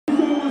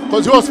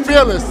because he was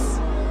fearless.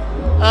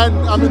 And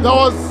I mean, that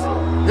was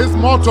his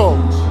motto.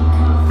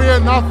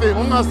 Fear nothing.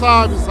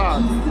 Ungasabi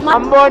sana.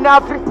 I'm born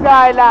a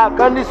freestyler,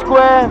 Gandhi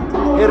Square.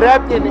 He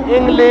rapped in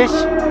English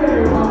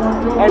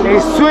and he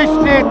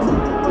switched it.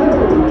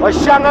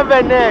 Oshanga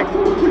Venek.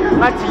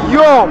 But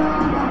yo,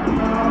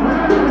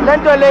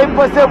 lento le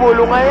impossible.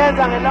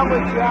 Ungayenza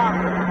ngelanguage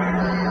yakho.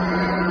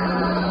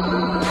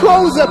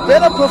 Pro's a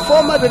better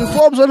performer than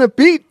Forbes on a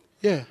beat.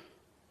 Yeah.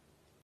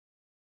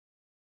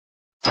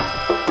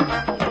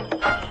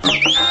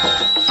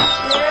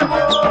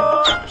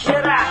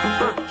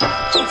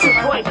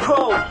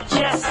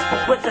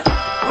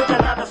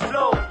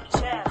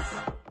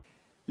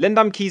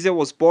 Lendam Kize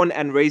was born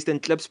and raised in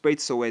Klipspruit,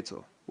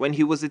 Soweto. When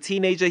he was a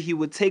teenager, he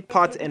would take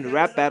part in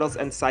rap battles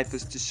and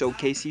cyphers to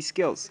showcase his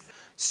skills.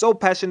 So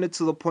passionate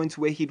to the point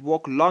where he'd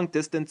walk long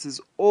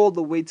distances all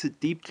the way to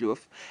Deep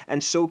Kloof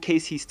and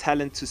showcase his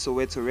talent to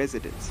Soweto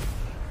residents.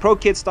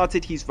 Prokid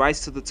started his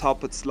rise to the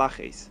top with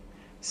Slaghuis.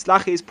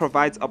 Slaghuis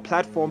provides a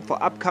platform for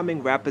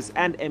upcoming rappers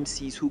and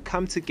MCs who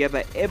come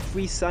together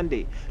every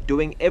Sunday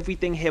doing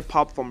everything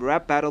hip-hop, from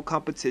rap battle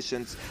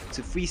competitions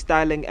to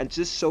freestyling and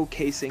just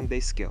showcasing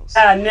their skills.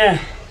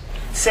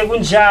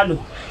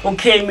 Sekunjalo,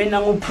 okay,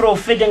 mina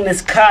ngu-Prokid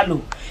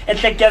nesikhalo.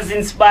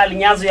 Ehlekyazinspali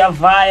nyazo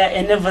yavaya,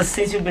 and ever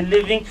since you've been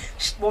living,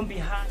 won't be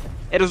hard.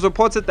 It is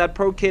reported that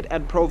Prokid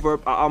and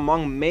Proverb are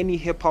among many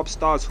hip-hop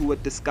stars who were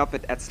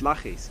discovered at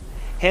Slaghuis.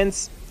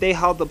 Hence, they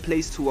held the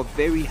place to a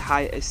very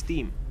high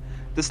esteem.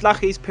 The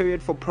Slaghuis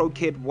period for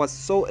Prokid was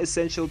so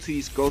essential to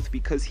his growth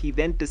because he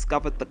then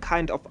discovered the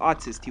kind of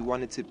artist he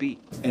wanted to be.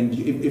 And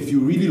if you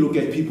really look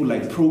at people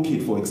like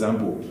Prokid, for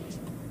example,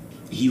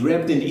 he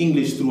rapped in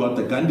English throughout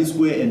the Gandhi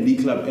Square and Lee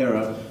Club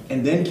era,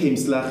 and then came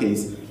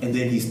Slaghuis, and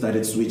then he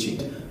started switching.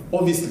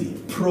 Obviously,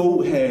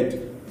 Pro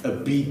had a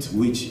beat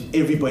which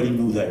everybody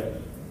knew that.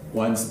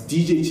 Once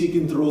DJ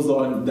Chicken throws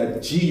on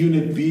that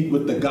G-Unit beat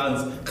with the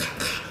guns,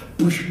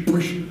 push,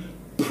 push,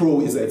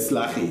 Pro is at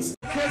Slaghuis.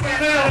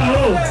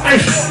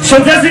 So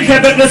doesn't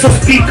have a glass of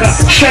speaker.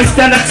 Shines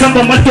down at some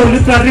of my door,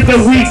 little river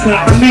weaker.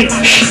 I mean,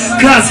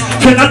 class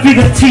cannot be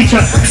the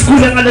teacher.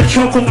 School and the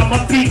choke on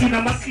my beat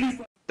and my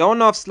sleeper. The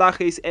owner of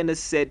Slaghuis, Ennis,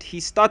 said he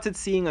started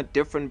seeing a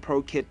different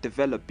Prokid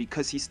develop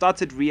because he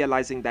started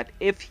realizing that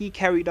if he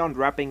carried on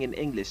rapping in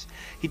English,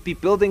 he'd be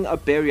building a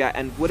barrier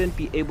and wouldn't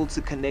be able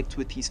to connect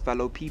with his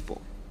fellow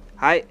people.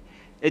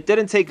 It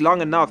didn't take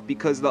long enough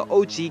because the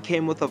OG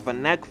came with a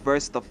Vernac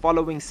verse the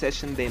following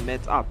session they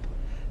met up.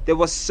 There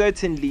was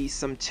certainly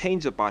some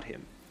change about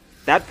him.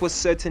 That was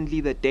certainly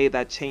the day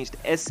that changed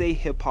SA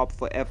hip-hop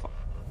forever.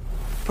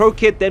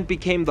 Prokid then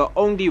became the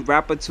only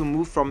rapper to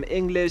move from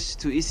English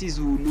to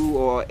isiZulu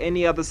or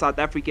any other South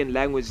African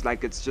language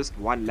like it's just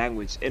one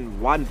language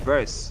in one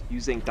verse,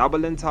 using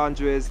double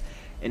entendres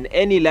in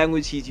any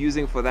language he's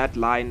using for that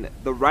line.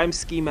 The rhyme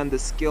scheme and the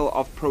skill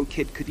of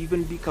Prokid could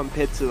even be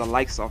compared to the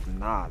likes of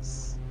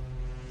Nas.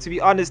 To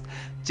be honest,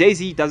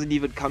 Jay-Z doesn't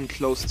even come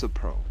close to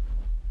Pro.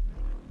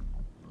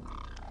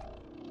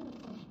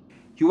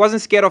 He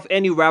wasn't scared of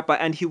any rapper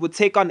and he would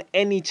take on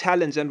any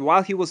challenge, and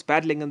while he was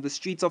battling in the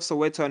streets of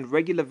Soweto and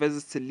regular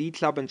visits to Lee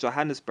Club in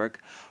Johannesburg,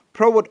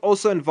 Pro would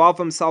also involve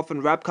himself in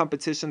rap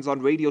competitions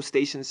on radio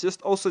stations,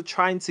 just also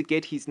trying to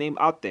get his name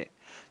out there.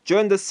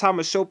 During this time,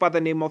 a show by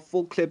the name of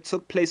Full Clip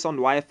took place on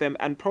YFM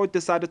and Pro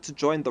decided to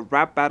join the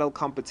rap battle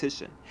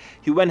competition.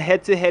 He went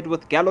head to head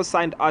with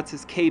Gallo-signed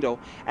artist Kato,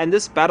 and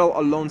this battle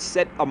alone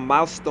set a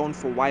milestone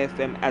for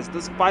YFM as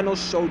this final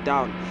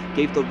showdown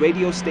gave the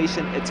radio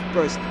station its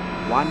first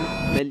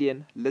 1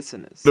 million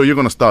listeners. So you're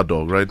gonna start,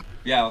 dog, right?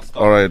 Yeah, I'll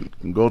start. All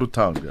right, go to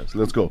town, guys.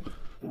 Let's go.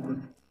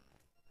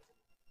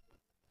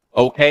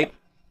 Okay.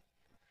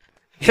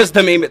 Here's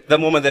the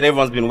moment that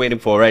everyone's been waiting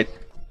for, right?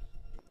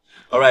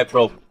 All right,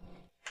 Pro.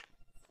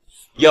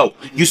 Yo,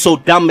 you so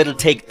dumb it'll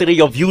take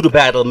 3 of you to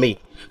battle me.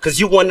 Cause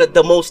you one of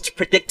the most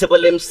predictable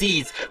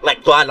MCs,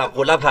 like Dwala,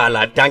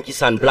 Volavala,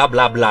 Dankisan, blah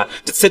blah blah.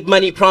 Did Sid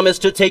Money promise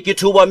to take you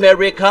to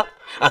America?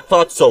 I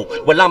thought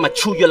so. Well, I'ma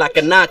chew you like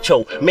a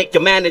nacho. Make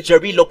your manager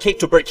relocate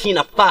to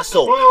Burkina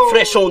Faso.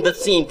 Fresh on the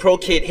scene,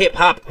 Prokid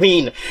hip-hop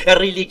queen. A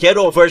really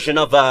ghetto version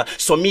of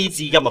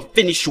Somizi. I'ma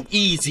finish you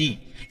easy.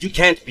 You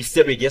can't be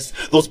serious.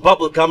 Those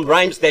bubblegum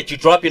rhymes that you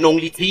drop in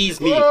only tease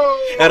me.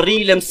 A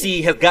real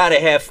MC has gotta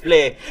have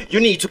flair.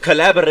 You need to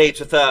collaborate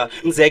with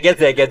Nzege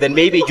Zege, then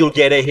maybe you'll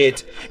get a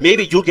hit.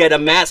 Maybe you'll get a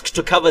mask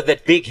to cover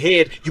that big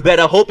head. You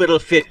better hope it'll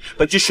fit,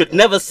 but you should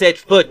never set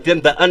foot in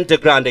the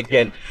underground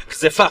again.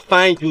 Cause if I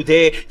find you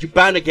there, you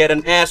bound to get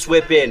an ass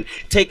whipping.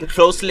 Take a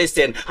close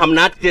listen, I'm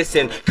not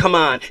dissing. Come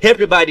on,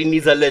 everybody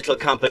needs a little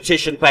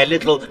competition. By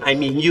little, I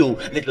mean you,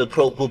 little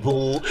pro boo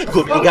boo.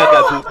 Good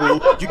gaga boo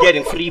boo. You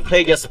getting free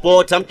player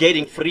sport, I'm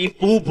getting free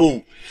boo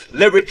boo.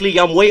 Lyrically,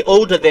 I'm way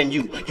older than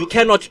you. You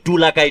cannot do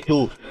like I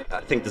do.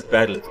 I think this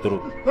battle is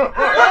through.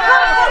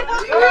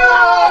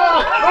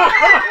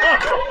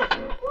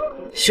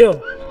 Sure.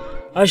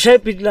 I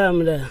shape it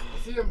lamla.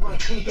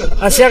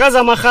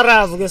 Asiyakaza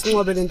makharavu ke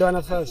sinqobele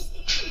intwana first.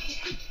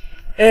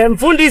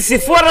 Mfundisi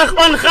Forag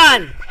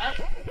Onkhan.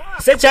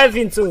 Sejive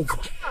insuthu.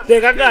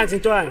 Beka kanje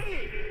intwana.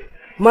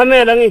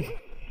 Mamela ngithi.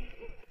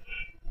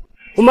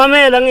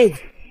 Umamela ngithi.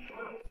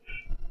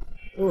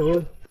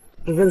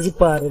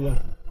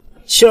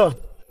 Sure.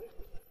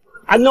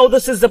 I know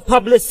this is a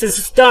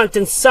publicist stunt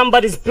and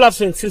somebody's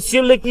bluffing. Since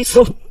you lick me,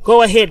 so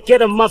go ahead,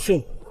 get a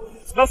muffin.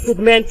 Fuck it,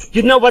 man.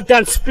 You know I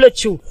done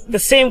split you. The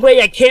same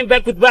way I came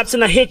back with raps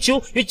and I hit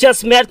you. You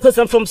just mad cause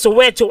I'm from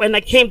Soweto. And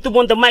I came through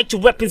on the mic to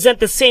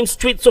represent the same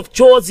streets of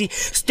Jersey.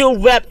 Still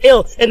rap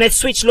ill and I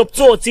switch look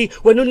towards you.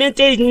 When you need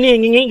to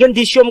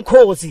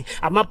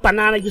I'm a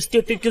banana, you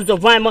still think you're a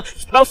rhymer.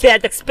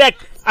 I'd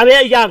expect. I'm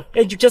here young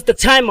and you're just a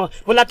timer.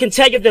 Well, I can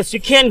tell you this.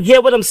 You can't hear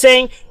what I'm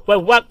saying?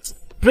 Well, what?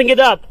 Bring it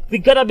up. We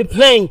gotta be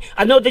playing.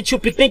 I know that you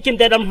be thinking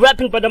that I'm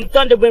rapping, but I'm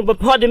thundering. But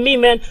pardon me,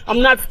 man. I'm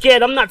not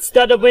scared. I'm not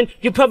stuttering.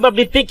 You're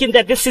probably thinking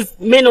that this is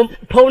main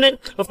opponent.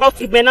 But fuck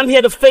it, man. I'm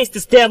here to face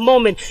this damn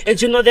moment. And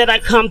you know that I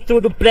come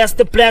through to bless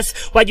the bless.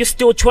 While you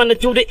still trying to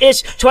do the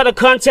ish, try to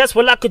contest.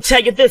 Well, I could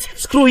tell you this.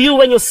 Screw you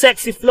and your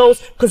sexy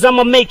flows. Cause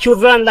I'ma make you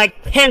run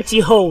like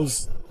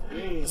pantyhose.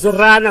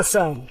 Zorana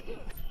son.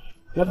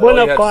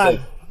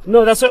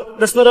 No, that's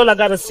not all I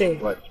gotta say.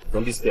 What?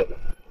 Don't be scared.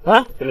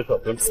 Huh?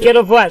 Don't be scared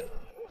of what?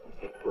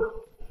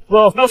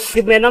 Well,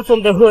 man, I'm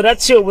from the hood. I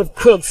chill with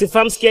crooks. If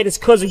I'm scared, it's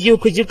cause of you,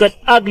 cause you got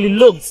ugly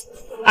looks.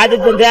 Other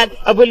than that,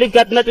 I really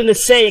got nothing to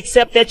say,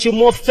 except that you're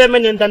more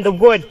feminine than the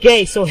word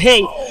gay. So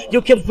hey,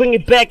 you can bring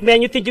it back,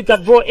 man. You think you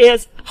got raw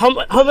ears? How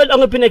long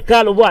have been a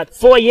girl or what?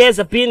 4 years,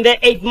 I've been there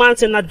 8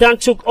 months and I done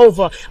took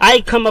over. I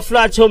ain't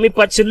camouflage, homie,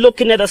 but you're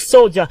looking at a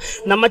soldier.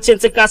 Now my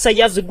chance of casa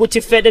yazu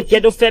Gucci fed and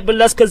ghetto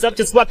fabulous, cause I'm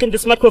just rocking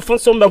this microphone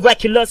so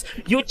miraculous.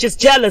 You just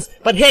jealous,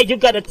 but hey, you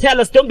gotta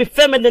tell us, don't be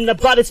feminine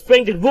about it,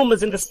 spraying the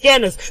rumors and the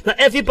scanners. Now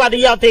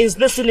everybody out there is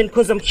listening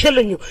cause I'm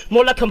killing you.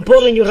 More like I'm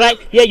bullying you, right?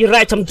 Yeah, you're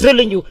right, I'm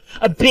drilling you.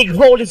 A big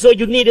hole is all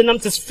you need and I'm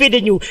just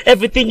feeding you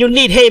everything you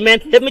need. Hey man,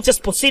 let me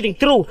just proceeding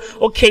through.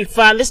 Okay,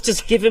 fine, let's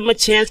just give him a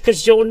chance,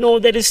 cause you know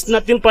that it's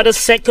nothing but a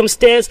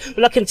circumstance.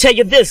 Well, I can tell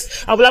you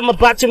this, I'm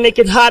about to make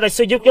it harder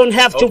so you don't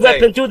have to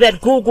rap and do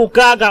that Google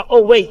Gaga.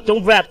 Oh wait,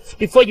 don't rap.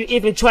 Before you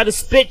even try to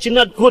spit, you're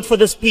not good for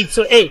the speed.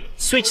 So hey,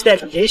 switch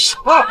that ish.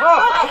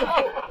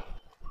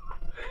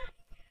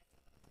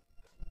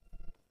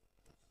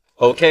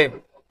 Okay.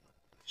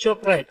 Sure,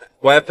 right.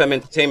 YFM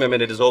Entertainment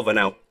Minute is over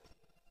now.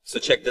 So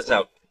check this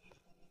out.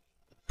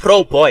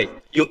 Pro boy,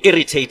 you're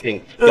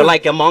irritating. You're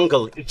like a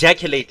Mongol,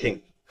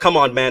 ejaculating. Come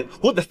on, man.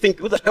 Who the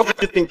hell do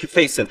you think you're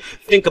facing?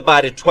 Think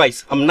about it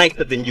twice. I'm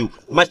nicer than you.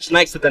 Much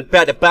nicer than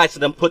better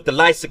than put the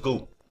lights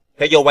ago.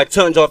 Hey, yo, I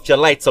turned off your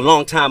lights a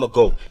long time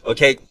ago.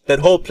 Okay? That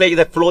whole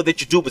that flow that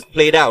you do was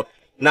played out.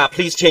 Nah,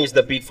 please change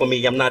the beat for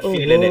me. I'm not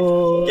feeling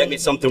it. Get me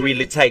something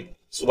really tight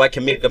so I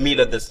can make a meal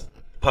of this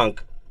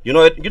punk. You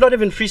know, you're not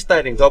even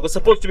freestyling, dog. We're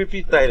supposed to be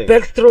freestyling.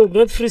 Backstroke,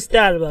 not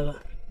freestyle,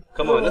 baba.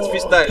 Come on, let's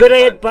freestyle.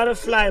 Great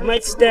butterfly,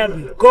 might stab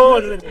you. Go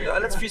on.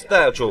 Let's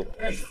freestyle, Joe.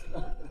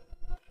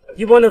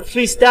 You wanna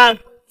freestyle?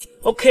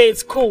 Okay,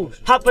 it's cool.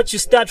 How about you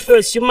start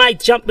first? You might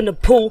jump in the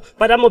pool,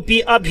 but I'ma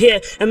be up here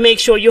and make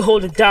sure you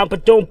hold it down.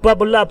 But don't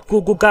bubble up,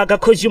 Google Gaga,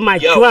 cause you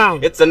might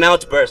drown. It's an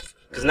outburst.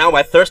 Cause now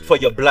I thirst for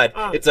your blood.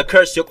 It's a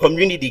curse, your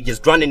community is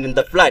drowning in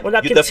the flood. Well,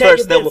 you're the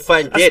first that will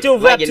find dead,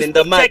 lying in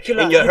the mud.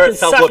 In your hurt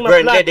self will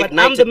burn dead,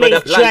 ignited by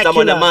the blunt. I'm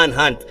on a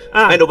manhunt.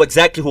 I know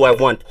exactly who I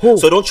want.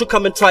 So don't you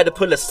come and try to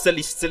pull a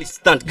silly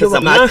stunt, cause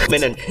I'm not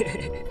coming in.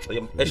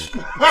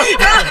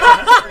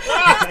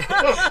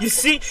 You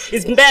see,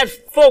 it's mad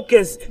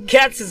focus.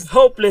 Cats is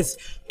hopeless.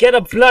 Get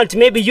a blunt,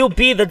 maybe you'll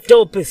be the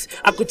dopest.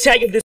 I could tell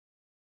you this.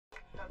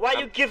 Why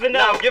you giving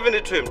up? I'm giving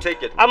it to him,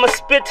 take it. I'ma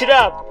spit it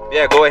up.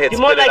 Yeah, go ahead, You're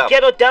more like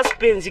ghetto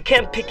dustbins, you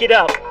can't pick it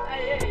up.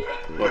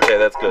 Okay,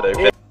 that's good.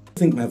 I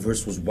think my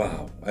verse was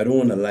wow. I don't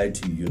want to lie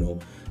to you, you know.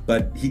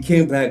 But he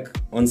came back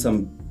on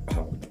some...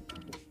 Oh.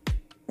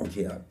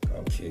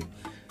 Okay.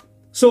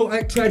 So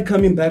I tried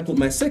coming back with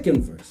my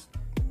second verse.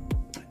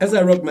 As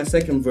I wrote my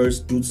second verse,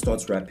 dude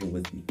starts rapping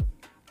with me.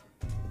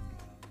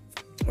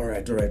 All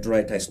right.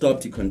 I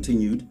stopped, he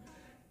continued.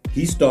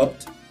 He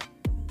stopped.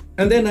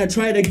 And then I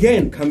tried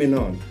again coming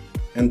on.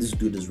 And this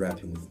dude is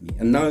rapping with me.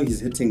 And now he's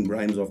hitting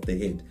rhymes off the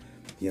head.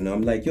 You know,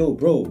 I'm like, yo,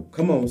 bro,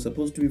 come on, we're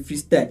supposed to be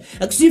freestyle.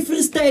 Actually,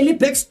 freestyle,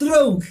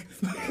 backstroke.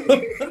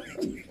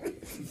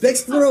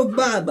 Backstroke,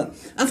 baba.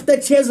 After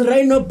chess,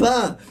 rhino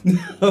bar.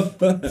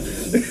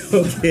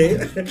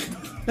 Okay.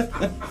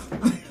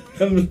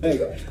 I'm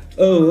like,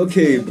 oh,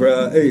 okay,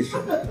 bro. Hey.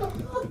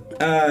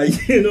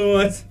 You know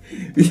what?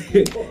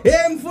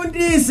 Hey,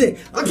 mfundisi,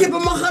 akhipha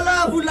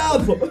amakhalavu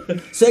lapho.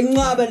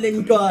 Senginqaba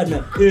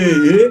lentwana.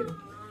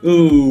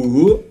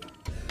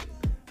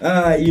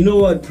 You know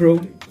what,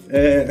 bro?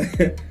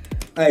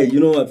 You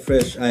know what,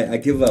 Fresh? I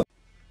give up.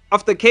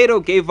 After Kato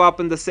gave up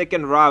in the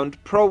second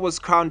round, Pro was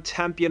crowned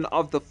champion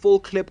of the full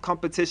clip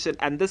competition,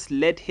 and this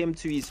led him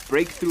to his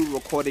breakthrough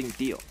recording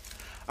deal.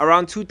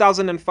 Around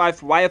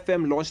 2005,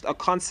 YFM launched a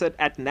concert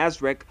at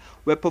Nasrec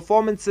where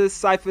performances,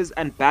 cyphers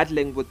and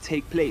battling would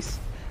take place.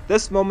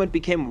 This moment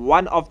became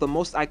one of the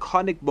most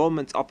iconic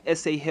moments of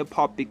SA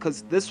hip-hop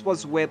because this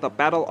was where the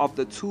battle of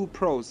the two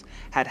pros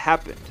had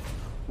happened.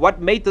 What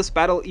made this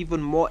battle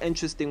even more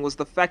interesting was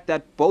the fact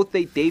that both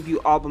their debut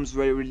albums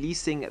were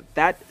releasing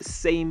that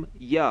same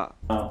year.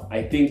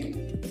 I think,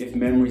 if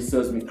memory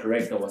serves me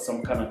correct, there was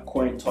some kind of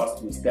coin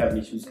toss to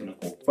establish who's going to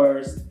go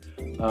first.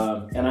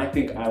 And I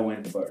think I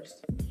went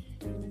first.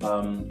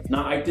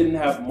 Now, I didn't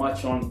have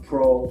much on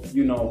Pro,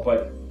 you know,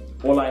 but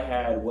all I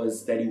had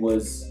was that he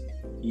was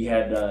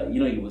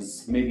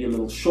maybe a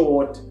little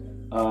short.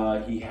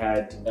 He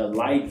had a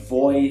light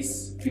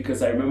voice,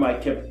 because I remember I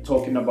kept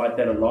talking about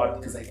that a lot,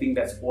 because I think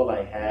that's all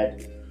I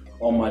had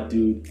on my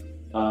dude.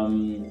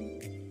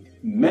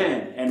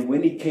 Man, and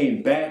when he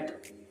came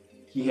back,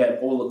 he had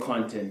all the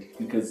content,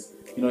 because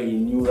he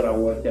knew that I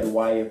worked at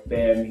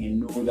YFM, he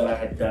knew that I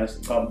had done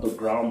some of the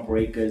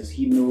groundbreakers,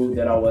 he knew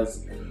that I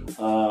was,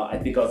 I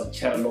think I was a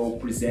Channel O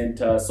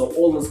presenter, so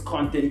all this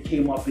content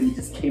came up and he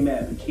just came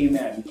at me.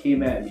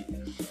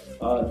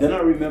 Then I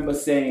remember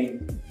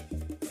saying,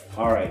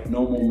 all right,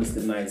 no more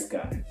Mr. Nice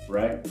Guy,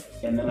 right?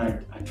 And then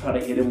I try to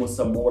hit him with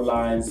some more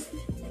lines,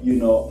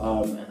 and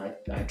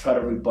I try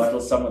to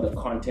rebuttal some of the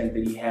content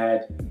that he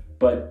had,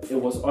 but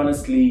it was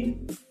honestly,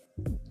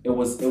 it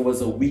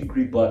was a weak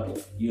rebuttal,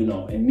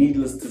 and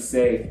needless to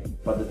say,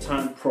 by the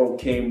time Pro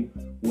came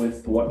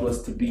with what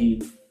was to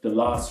be the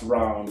last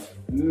round,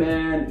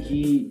 man,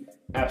 he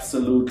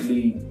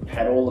absolutely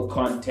had all the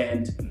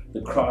content,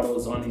 the crowd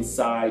was on his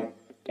side,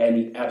 and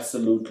he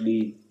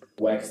absolutely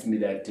waxed me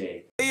that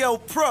day. Hey yo,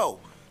 Pro,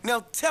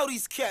 now tell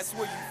these cats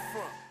where you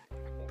from.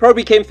 Pro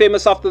became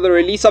famous after the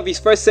release of his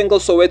first single,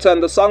 Soweto,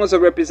 and the song is a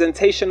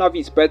representation of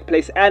his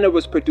birthplace, and it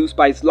was produced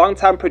by his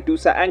longtime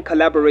producer and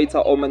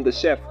collaborator, Oman the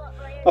Chef.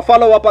 A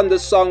follow-up on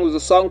this song was a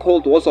song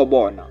called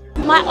Wozobona.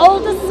 My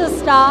older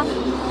sister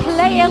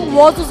playing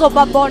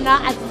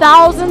Wozobona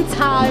 1,000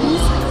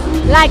 times,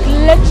 like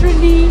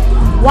literally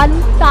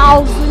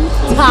 1,000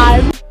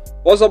 times.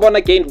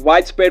 Wozobona gained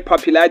widespread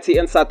popularity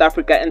in South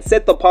Africa and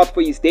set the path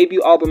for his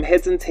debut album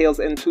Heads and Tails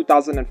in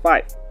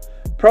 2005.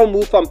 Pro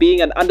moved from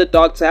being an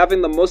underdog to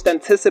having the most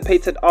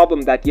anticipated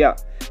album that year.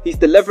 His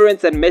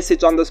deliverance and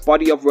message on this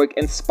body of work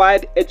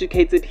inspired,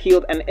 educated,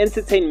 healed, and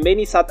entertained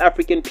many South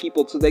African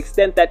people to the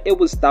extent that it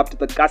was dubbed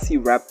the Kasi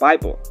Rap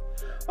Bible.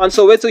 On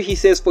Soweto, he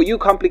says, "For you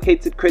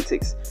complicated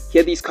critics,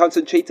 hear these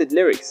concentrated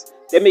lyrics.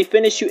 They may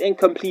finish you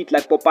incomplete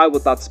like Popeye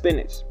without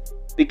spinach.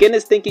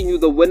 Beginners thinking you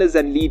the winners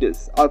and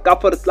leaders. I'll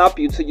gaffer clap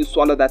you till you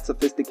swallow that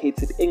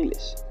sophisticated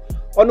English."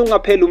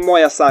 Onungaphelu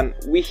moya san,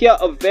 we hear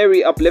a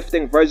very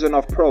uplifting version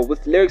of Pro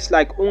with lyrics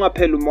like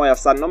Ungaphelu moya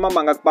san noma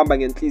mangakubamba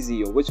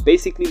ngenhliziyo, which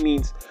basically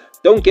means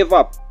don't give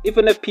up.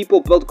 Even if people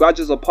build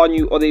grudges upon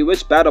you or they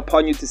wish bad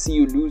upon you to see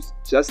you lose,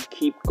 just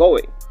keep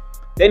going.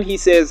 Then he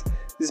says,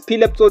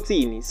 "Zisiphile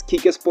ebutsotini,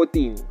 sikhike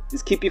esportini,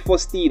 zisikhiphe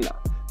ifostina."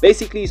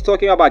 Basically, he's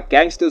talking about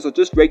gangsters or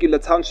just regular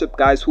township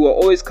guys who are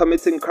always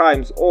committing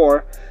crimes,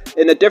 or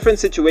in a different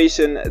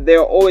situation,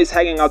 they're always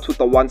hanging out with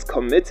the ones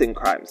committing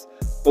crimes.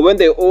 But when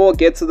they all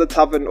get to the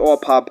tavern or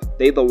pub,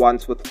 they're the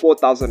ones with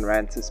 4,000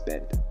 rand to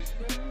spend.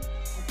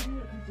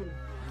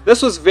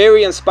 This was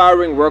very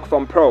inspiring work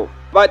from Pro,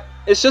 but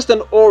it's just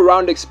an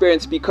all-round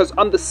experience because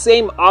on the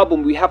same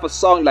album we have a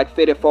song like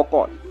Fede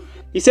Fokon.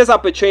 He says, "I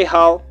betray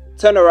hell,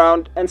 turn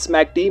around and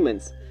smack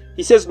demons."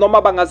 He says,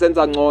 "Noma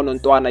bangazenza ngcono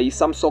ntwana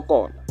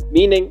yisamsokona,"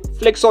 meaning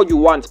flex all you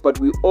want, but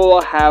we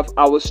all have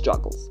our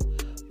struggles.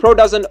 Pro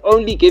doesn't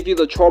only give you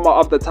the trauma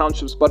of the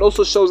townships, but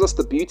also shows us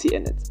the beauty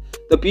in it.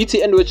 The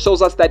beauty in which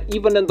shows us that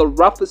even in the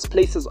roughest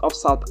places of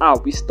South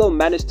Africa, we still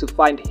managed to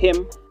find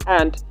him,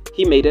 and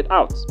he made it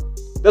out.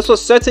 This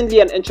was certainly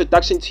an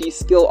introduction to his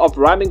skill of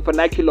rhyming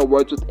vernacular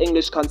words with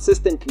English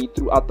consistently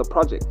throughout the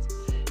project.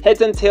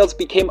 Heads and Tails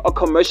became a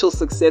commercial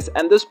success,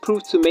 and this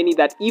proved to many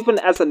that even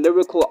as a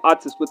lyrical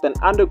artist with an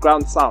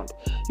underground sound,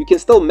 you can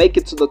still make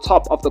it to the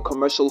top of the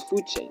commercial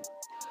food chain.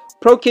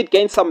 Prokid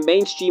gained some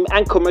mainstream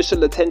and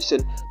commercial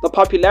attention. The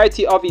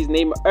popularity of his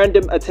name earned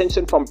him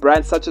attention from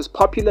brands such as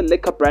popular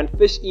liquor brand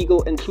Fish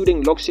Eagle,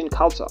 including Lokshin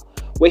Culture,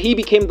 where he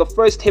became the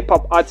first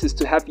hip-hop artist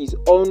to have his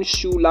own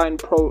shoe line,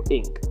 Pro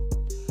Inc.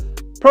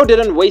 Pro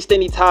didn't waste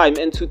any time.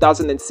 In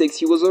 2006,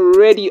 he was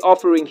already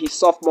offering his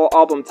sophomore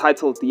album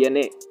titled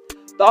DNA.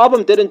 The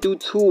album didn't do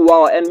too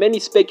well, and many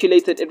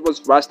speculated it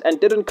was rushed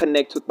and didn't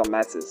connect with the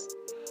masses.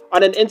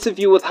 On an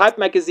interview with Hype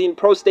magazine,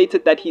 Pro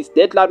stated that his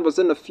deadline was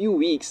in a few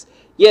weeks,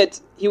 yet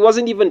he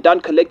wasn't even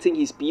done collecting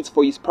his beats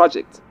for his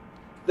project.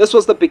 This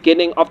was the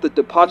beginning of the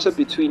departure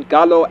between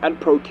Gallo and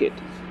Prokid,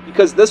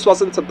 because this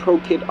wasn't a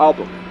Prokid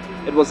album,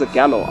 it was a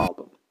Gallo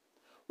album.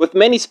 With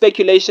many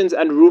speculations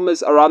and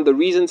rumors around the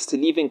reasons to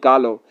leaving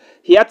Gallo,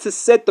 he had to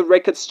set the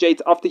record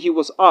straight after he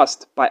was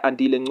asked by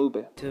Andile Ncube.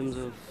 In terms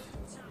of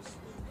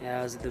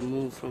the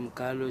move from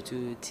Gallo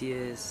to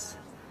TS,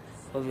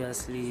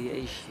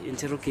 obviously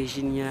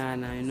interrogation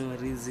yana,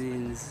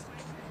 reasons.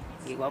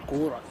 Why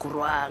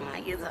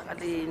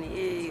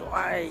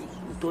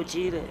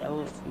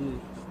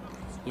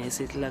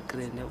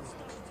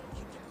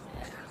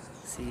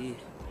see.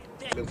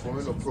 The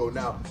moment of Pro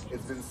now,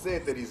 it's been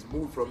said that he's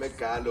moved from a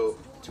Gallo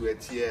to a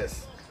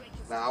TS.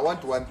 Now, I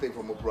want one thing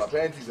from Pro.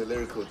 Apparently, he's a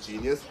lyrical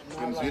genius.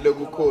 He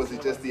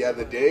just the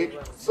other day.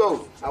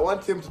 So, I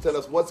want him to tell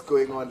us what's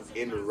going on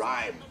in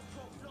rhyme.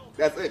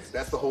 That's it.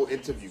 That's the whole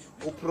interview.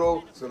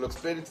 Pro is going to look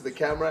straight into the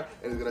camera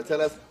and he's going to tell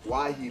us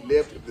why he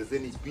left, if there's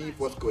any beef,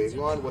 what's going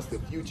on, what's the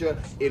future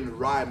in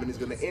rhyme. And he's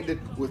going to end it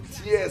with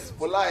TS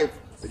for life.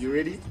 Are you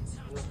ready?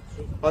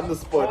 On the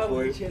spot,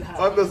 boy.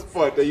 On the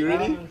spot. Are you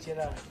ready?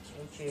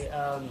 Okay,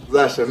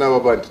 Zasha, now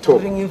about to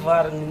talk.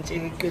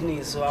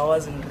 So I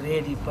wasn't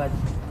ready, but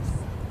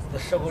the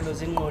struggle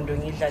was in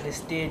Mondongila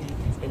steady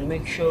and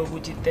make sure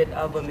that that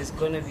album is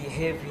gonna be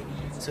heavy.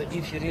 So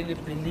if you really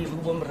believe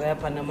Ubom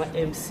rap and I'm a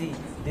MC,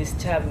 this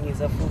time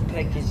is a full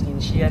package in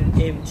she and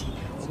empty.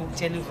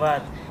 Tell you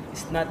that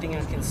it's nothing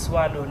I can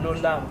swallow, no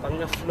lamp, I'm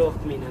not flow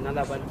of me and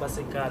another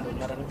basegalo,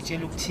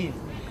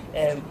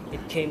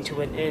 it came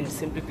to an end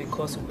simply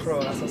because of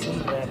Pro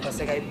assassin rap,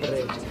 Pasega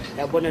bread.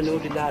 I wanna know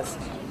the last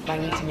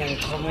banging young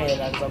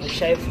Tomela, I'm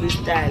shy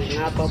freestyle,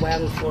 Napa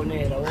Wang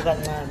Fonera,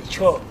 Ogan,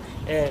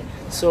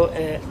 so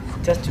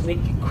just to make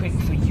it quick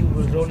for you,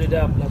 we'll roll it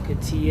up like a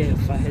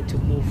TF. I had to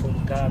move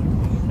from Ghana,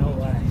 you know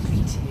why?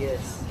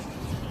 TS.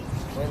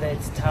 Whether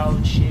it's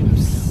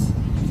townships,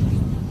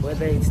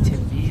 whether it's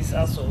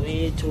Tembisa,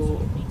 Soweto,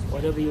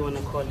 whatever you want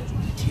to call it,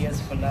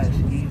 TS for life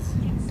is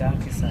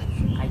Dankisa.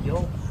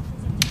 Ayo,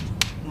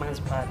 man's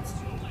parts.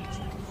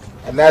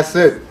 And that's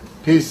it.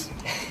 Peace.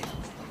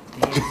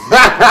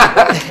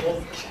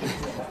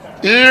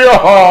 You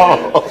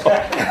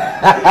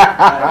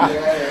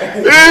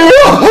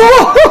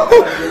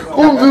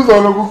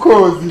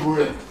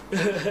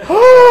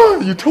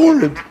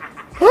tore it.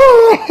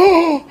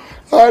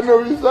 I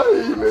know he's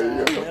saying.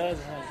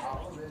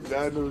 I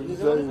know he's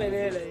saying.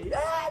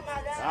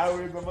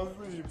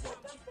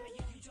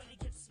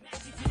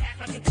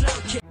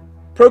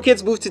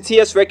 Prokid's move to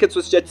TS Records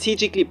was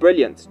strategically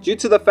brilliant due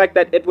to the fact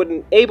that it would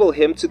enable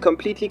him to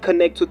completely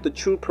connect with the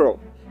true Pro.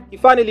 He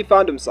finally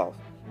found himself.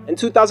 In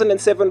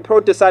 2007, Pro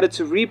decided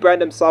to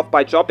rebrand himself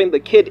by dropping the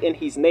kid in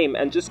his name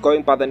and just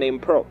going by the name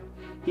Pro.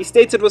 He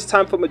stated it was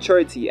time for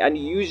maturity, and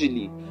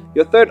usually,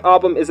 your third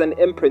album is an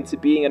imprint to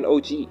being an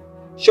OG.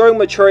 Showing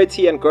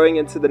maturity and growing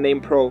into the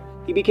name Pro,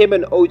 he became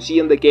an OG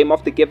in the game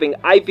after giving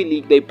Ivy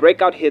League their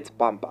breakout hit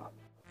Bamba.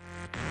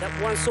 That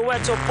one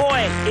Soweto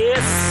boy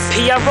is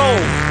PRO.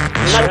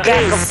 Not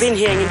gang of been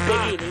here in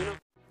Biggie.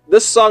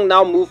 This song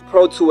now moved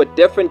Pro to a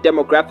different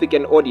demographic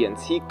and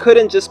audience. He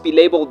couldn't just be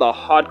labeled a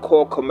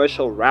hardcore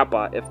commercial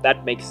rapper, if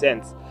that makes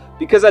sense,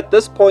 because at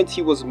this point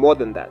he was more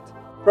than that.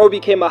 Pro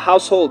became a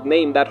household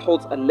name that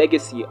holds a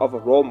legacy of a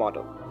role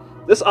model.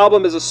 This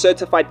album is a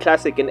certified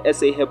classic in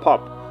SA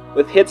hip-hop,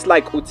 with hits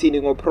like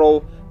Utiningo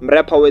Pro,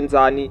 Mrepa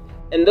Wenzani.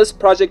 In this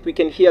project we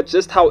can hear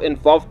just how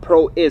involved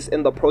Pro is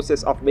in the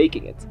process of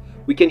making it.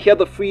 We can hear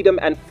the freedom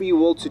and free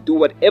will to do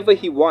whatever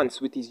he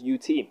wants with his new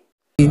team.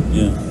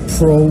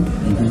 Pro,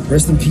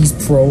 rest in peace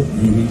Pro,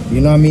 you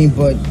know what I mean?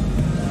 But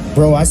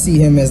bro, I see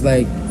him as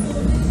like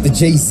the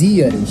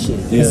Jay-Z of this shit.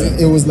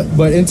 It was like,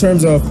 but in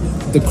terms of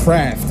the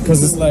craft,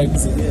 because it's like,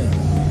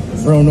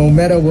 bro, no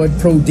matter what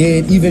Pro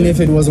did, even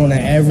if it was on an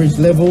average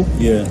level,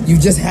 you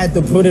just had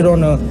to put it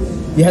on a,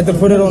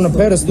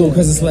 pedestal,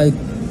 because it's like,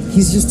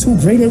 he's just too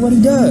great at what he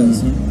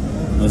does.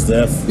 What's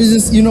that? It's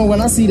just, you know,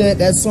 when I see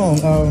that song,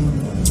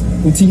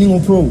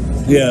 Utiningo Pro,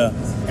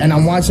 and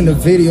I'm watching the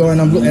video and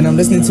I'm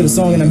listening to the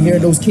song and I'm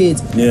hearing those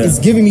kids, it's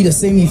giving me the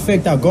same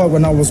effect I got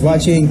when I was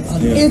watching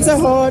It's a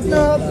Hard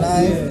Knock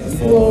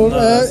Life. You know what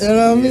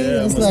I mean?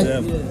 It's like,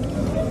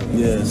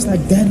 it's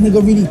like that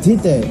nigga really did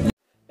that.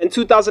 In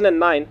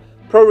 2009,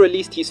 Pro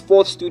released his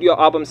fourth studio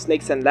album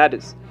Snakes and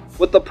Ladders.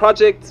 With the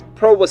project,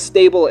 Pro was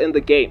stable in the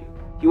game.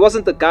 He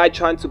wasn't the guy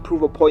trying to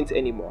prove a point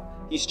anymore.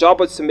 His job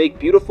was to make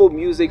beautiful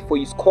music for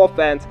his core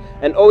fans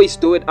and always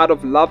do it out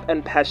of love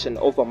and passion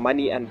over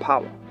money and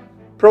power.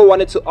 Pro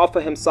wanted to offer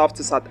himself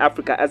to South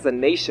Africa as a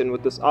nation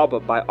with this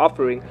album by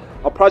offering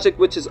a project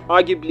which is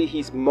arguably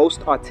his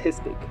most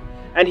artistic.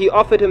 And he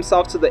offered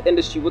himself to the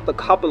industry with a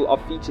couple of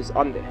features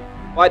on there.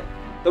 But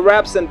the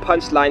raps and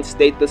punchlines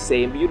stayed the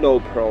same, you know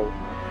Pro.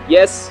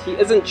 Yes, he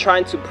isn't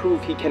trying to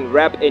prove he can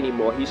rap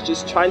anymore, he's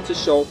just trying to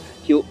show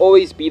he'll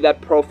always be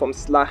that Pro from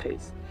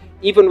Slages.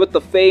 Even with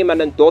the fame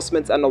and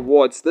endorsements and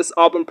awards, this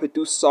album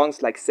produced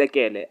songs like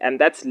Sekele, and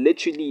that's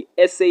literally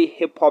SA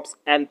hip-hop's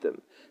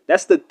anthem.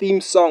 That's the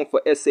theme song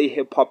for SA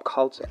hip-hop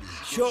culture.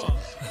 Sure.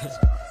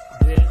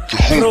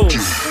 Bro,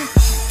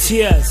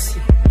 tears.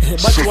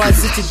 But why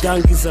is it a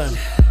donkey son?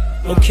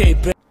 Okay,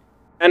 bro.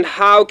 And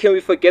how can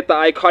we forget the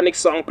iconic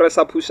song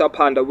Presa Pusha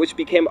Panda, which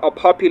became a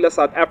popular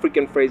South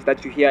African phrase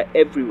that you hear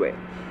everywhere.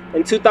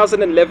 In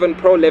 2011,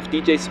 Pro left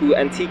DJ Sbu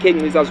and TK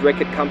Ngiza's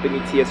record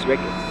company TS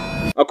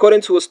Records.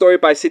 According to a story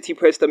by City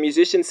Press, the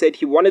musician said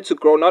he wanted to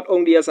grow not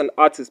only as an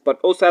artist but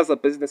also as a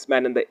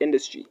businessman in the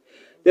industry.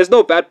 There's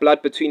no bad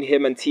blood between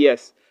him and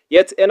TS,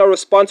 yet in a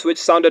response which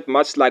sounded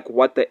much like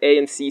what the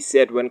ANC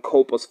said when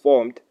COPE was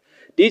formed,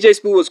 DJ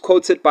Sbu was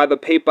quoted by the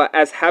paper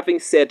as having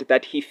said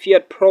that he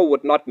feared Pro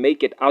would not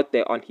make it out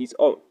there on his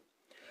own.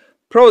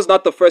 Pro is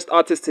not the first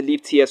artist to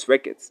leave TS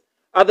Records.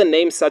 Other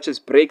names such as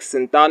Briggs,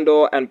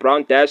 Sintando, and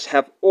Brown Dash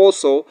have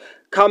also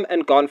come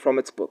and gone from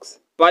its books.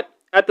 But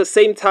at the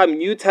same time,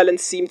 new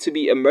talents seem to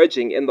be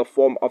emerging in the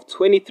form of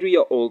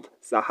 23-year-old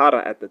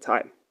Zahara at the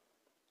time.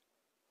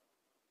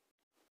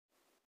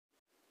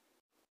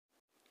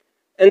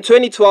 In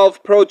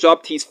 2012, Pro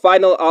dropped his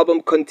final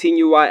album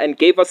Continua and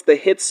gave us the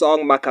hit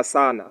song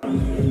Makasana.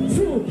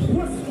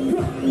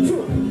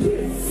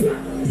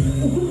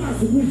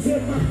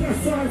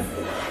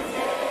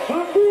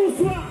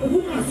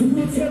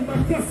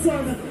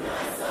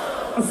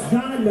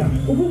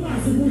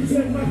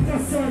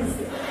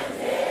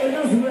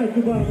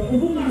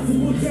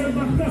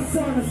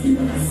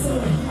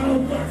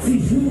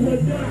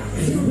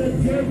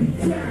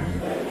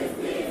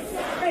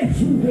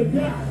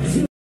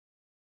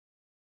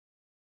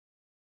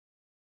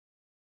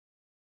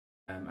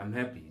 I'm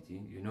happy,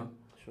 you know.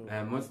 Sure.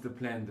 What's the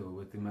plan though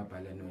with the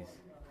Mapala noise?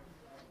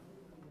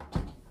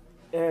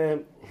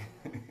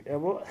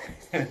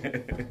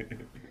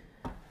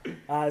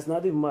 It's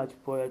nothing much,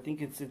 boy. I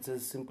think it's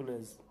as simple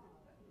as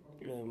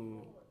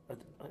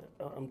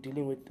I'm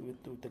dealing with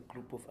a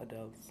group of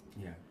adults.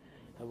 Yeah.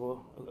 A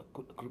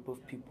group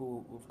of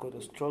people who've got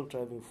a strong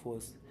driving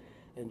force,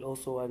 and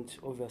also want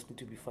obviously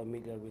to be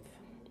familiar with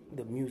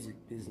the music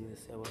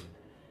business.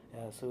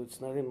 So it's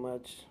nothing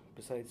much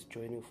besides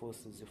joining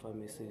forces, if I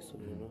may say so.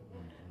 You know,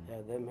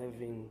 them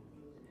having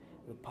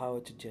the power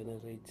to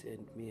generate,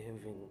 and me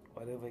having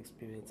whatever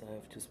experience I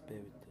have to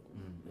spare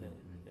with them.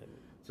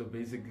 So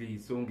basically,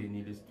 song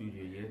in the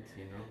studio yet,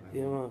 you know?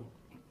 Yeah, man.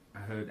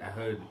 I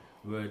heard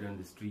word on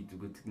the street to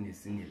go to the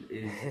single.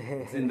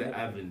 It's in the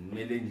oven.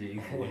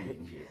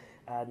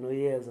 No,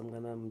 yes,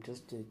 I'm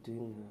just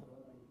doing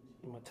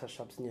my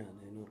touch-ups, you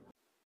know.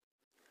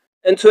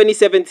 In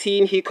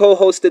 2017, he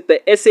co-hosted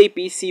the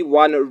SABC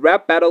One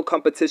rap battle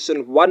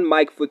competition One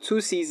Mic for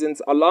 2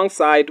 seasons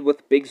alongside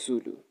with Big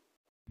Zulu.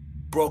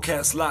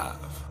 Broadcast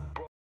live.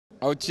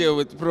 Out here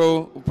with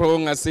Pro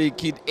I say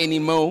Kid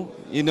anymore,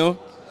 you know?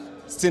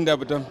 Stand up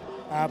with them.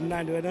 I'm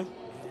not doing it.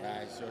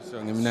 Sure,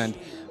 I'm not.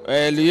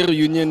 The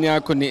reunion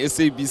here on the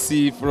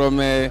SABC from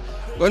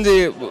how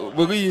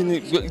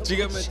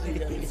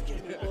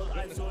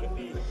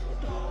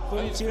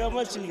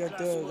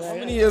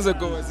many years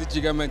ago was it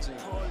Chigamachi?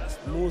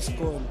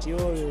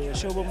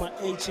 About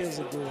 8 years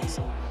ago.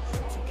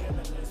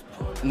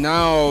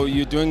 Now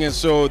you're doing a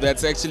show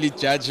that's actually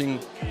judging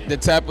the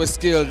type of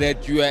skill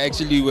that you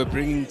actually were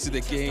bringing to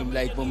the game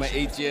like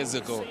 8 years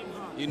ago.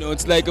 You know,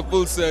 it's like a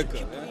full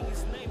circle.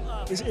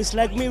 It's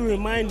like me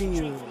reminding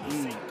you.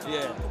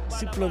 Yeah.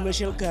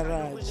 Diplomatial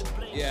garage.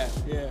 Yeah.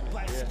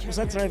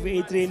 Usa drive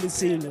A3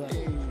 scene.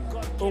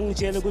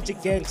 Ongitshela ukuthi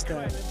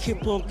gangster.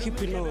 Keep on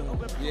keeping on.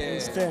 Yeah.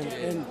 Understand?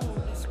 And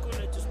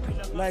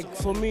like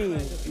for me,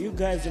 you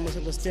guys you must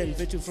understand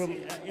that you from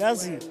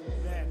yazi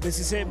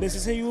besise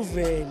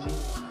uveli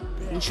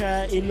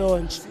ngisha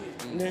ilaunch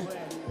ne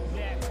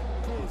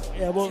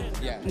yabo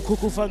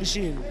mkhukhu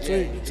function.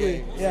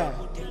 Yeah.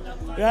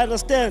 You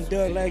understand,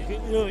 dog? Like, you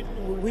know,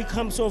 we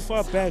come so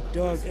far back,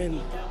 dog,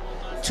 and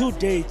to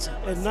date,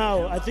 and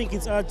now I think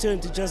it's our turn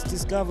to just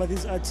discover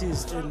these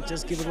artists and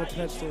just give them a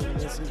platform.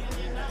 That's it.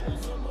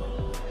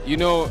 You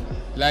know,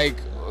 like,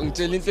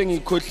 until anything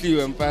you could leave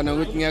and find out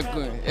what you're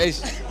going.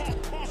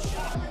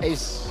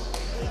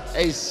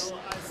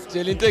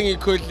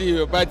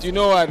 But you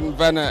know what,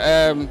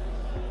 Mfana?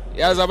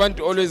 Yes, I want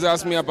to always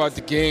ask me about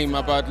the game,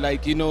 about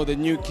like, you know, the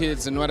new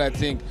kids and what I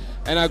think.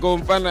 And I go,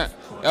 Mfana,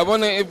 I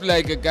wonder if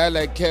like a guy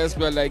like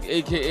Casper, like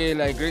AKA,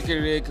 like Ricky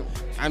Rick,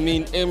 I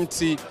mean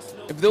MT,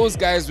 if those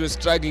guys were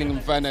struggling in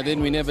Mfana,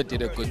 then we never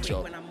did a good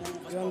job.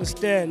 You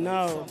understand?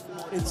 Now,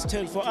 it's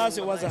 10. For us,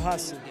 it was a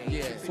hustle.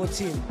 Yeah.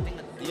 14.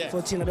 Yeah.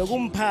 14.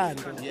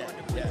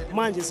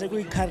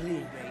 Manje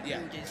career.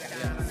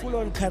 Full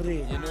on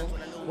career. You know?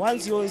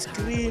 Once you're on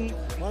screen,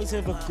 once you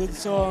have a good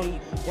song,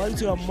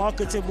 once you are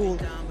marketable,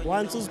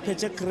 once you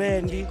pitch a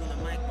trendy,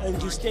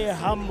 and you stay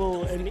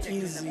humble and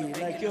easy.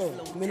 Like, yo,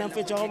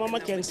 I'm mama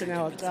gangster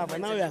now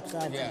we are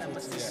covered.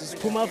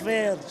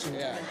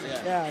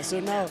 Yeah, so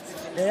now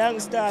the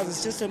youngsters,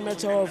 it's just a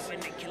matter of,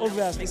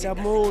 obviously, it's a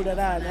mode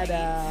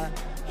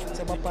it's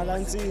about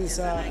balancing.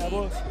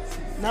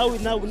 Now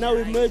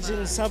we're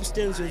merging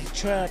substance with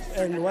trap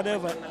and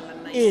whatever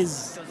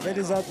that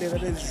is out there,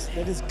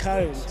 that is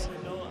current.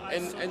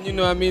 And you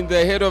know, I mean,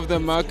 the head of the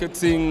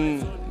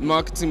marketing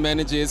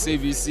manager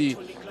SABC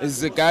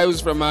is the guy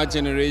who's from our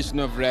generation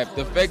of rap.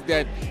 The fact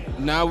that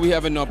now we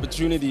have an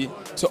opportunity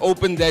to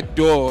open that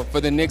door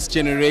for the next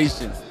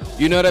generation.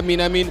 You know what I mean?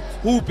 I mean,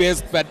 who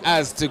best but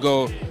us to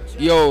go,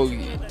 yo,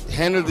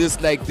 handle this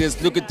like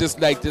this, look at this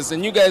like this,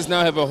 and you guys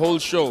now have a whole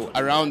show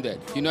around that.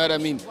 You know what I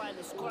mean?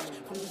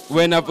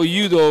 When for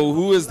you though,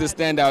 who is the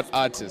standout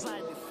artist?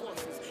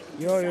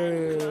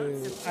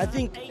 I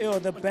think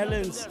the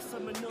balance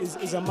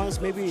is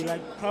amongst maybe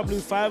like probably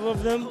 5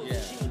 of them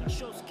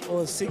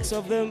or 6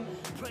 of them.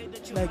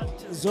 Like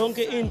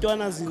zonke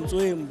intwana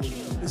zintswembu.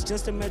 It's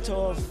just a matter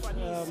of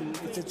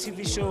it's a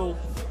TV show,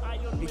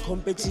 the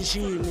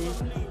competition.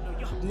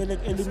 kumele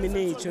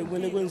eliminate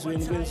kumele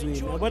kwenziweni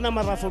yabona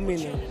mara for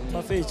mina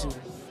bafethu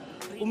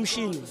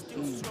umshini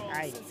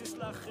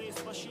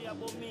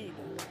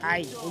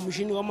hayi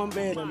umshini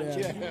wamampela lo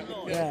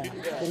yeah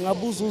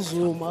ungabuza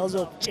uzuma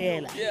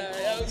awuzokutshela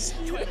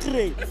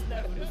straight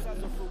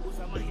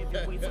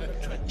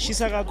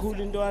shisa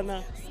kakhulu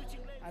intwana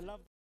I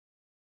love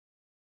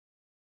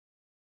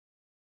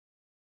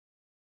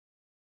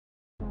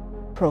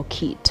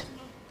Prokid.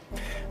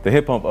 The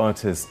hip-hop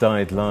artist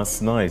died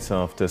last night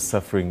after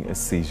suffering a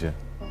seizure.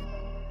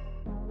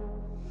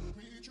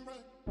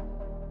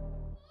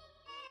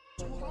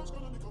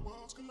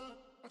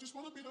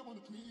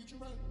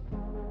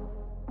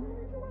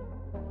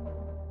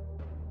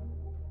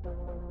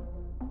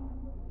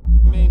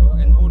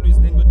 And always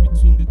lingered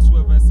between the two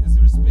of us is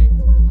respect.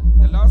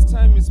 The last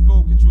time we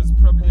spoke, it was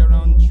probably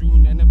around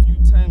June, and a few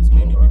times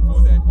maybe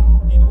before that,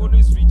 he'd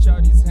always reach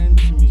out his hand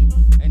to me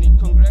and he'd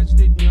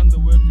congratulate me on the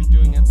work we're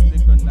doing at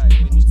Slick on Life,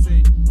 and he'd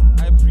say,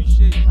 I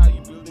appreciate how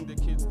you're building the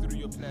kids through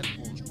your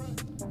platform.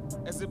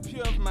 As a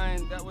peer of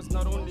mine, that was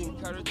not only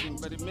encouraging,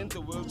 but it meant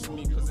the world to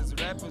me, because as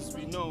rappers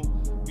we know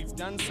we've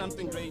done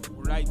something great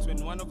right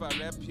when one of our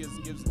rap peers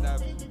gives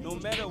love, no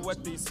matter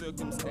what the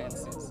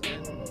circumstances.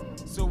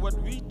 So what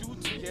we do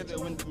together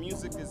when the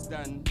music is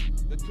done,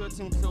 the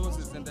curtain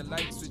closes and the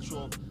lights switch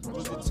off,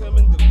 will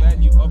determine the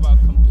value of our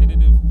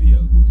competitive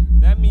field.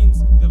 That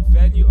means the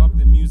value of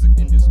the music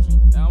industry.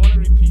 Now I want to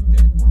repeat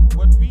that.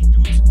 What we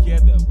do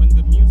together when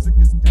the music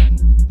is done,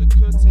 the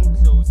curtain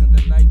closes and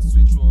the lights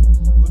switch off,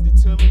 will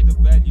determine the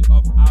value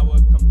of our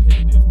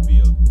competitive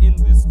field in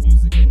this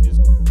music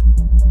industry.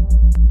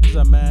 This is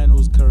a man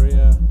whose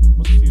career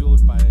was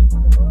fueled by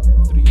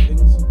three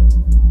things: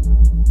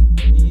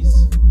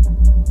 ease,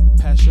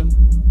 passion,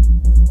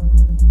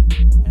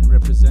 and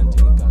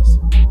representing us.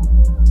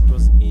 It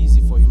was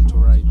easy for him to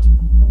write.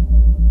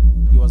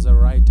 He was a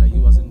writer, he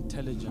was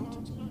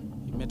intelligent.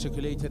 He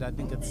matriculated, I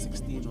think, at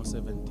 16 or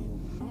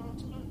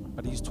 17.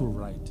 But he used to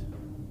write.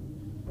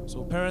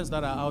 So parents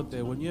that are out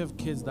there, when you have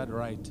kids that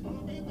write,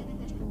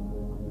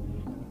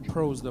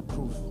 Pro's the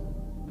proof.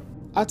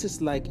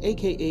 Artists like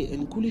AKA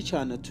and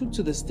Kulichana took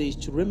to the stage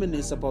to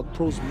reminisce about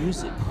Pro's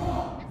music.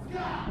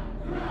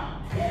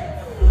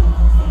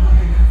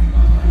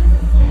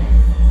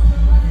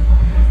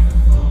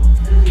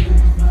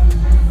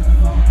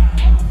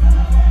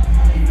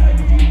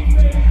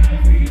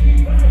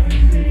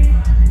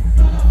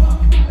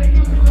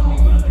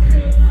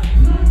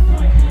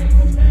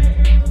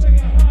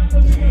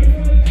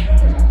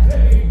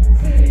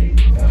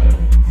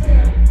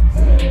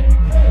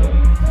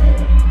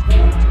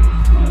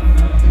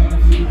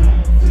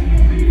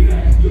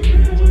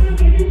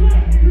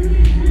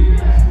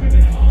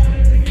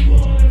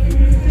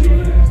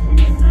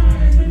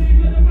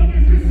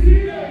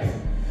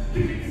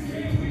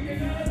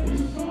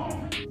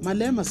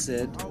 Malema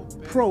said,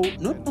 Pro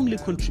not only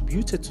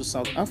contributed to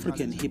South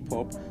African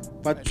hip-hop,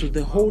 but to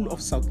the whole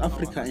of South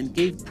Africa and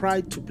gave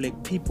pride to black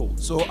people.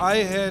 So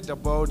I heard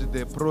about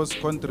the Pro's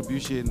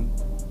contribution,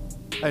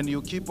 and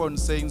you keep on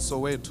saying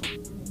Soweto.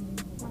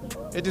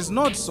 It is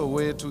not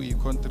Soweto he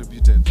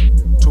contributed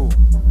to,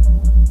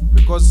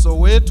 because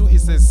Soweto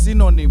is a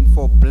synonym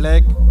for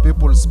black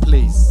people's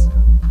place.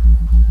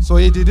 So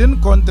he didn't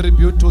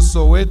contribute to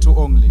Soweto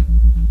only.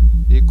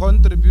 He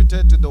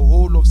contributed to the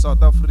whole of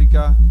South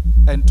Africa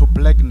and to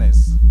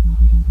blackness.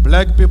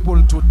 Black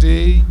people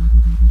today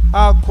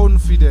are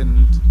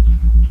confident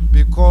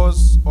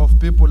because of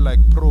people like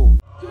Pro.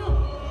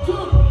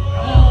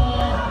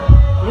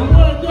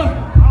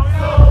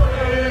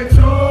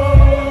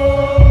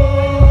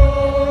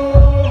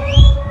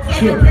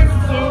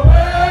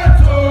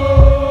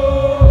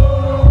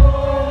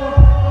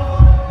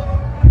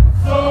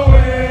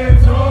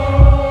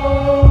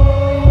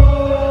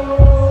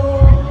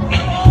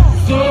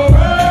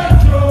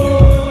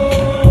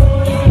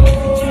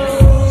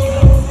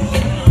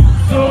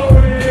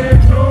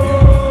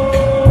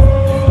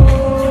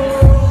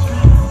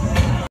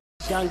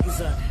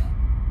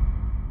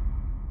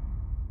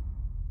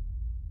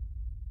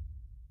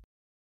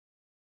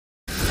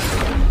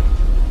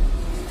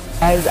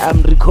 Guys,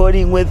 I'm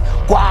recording with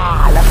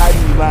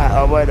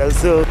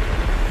so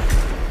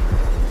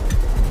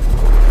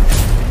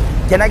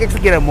can I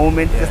get a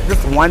moment,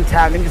 just one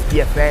time, and just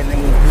be a fan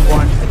and move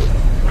on?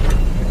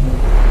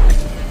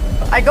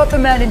 I got the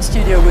man in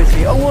studio with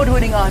me,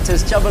 award-winning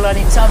artist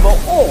Jabulani Tambo,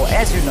 or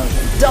as you know,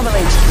 Double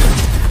H.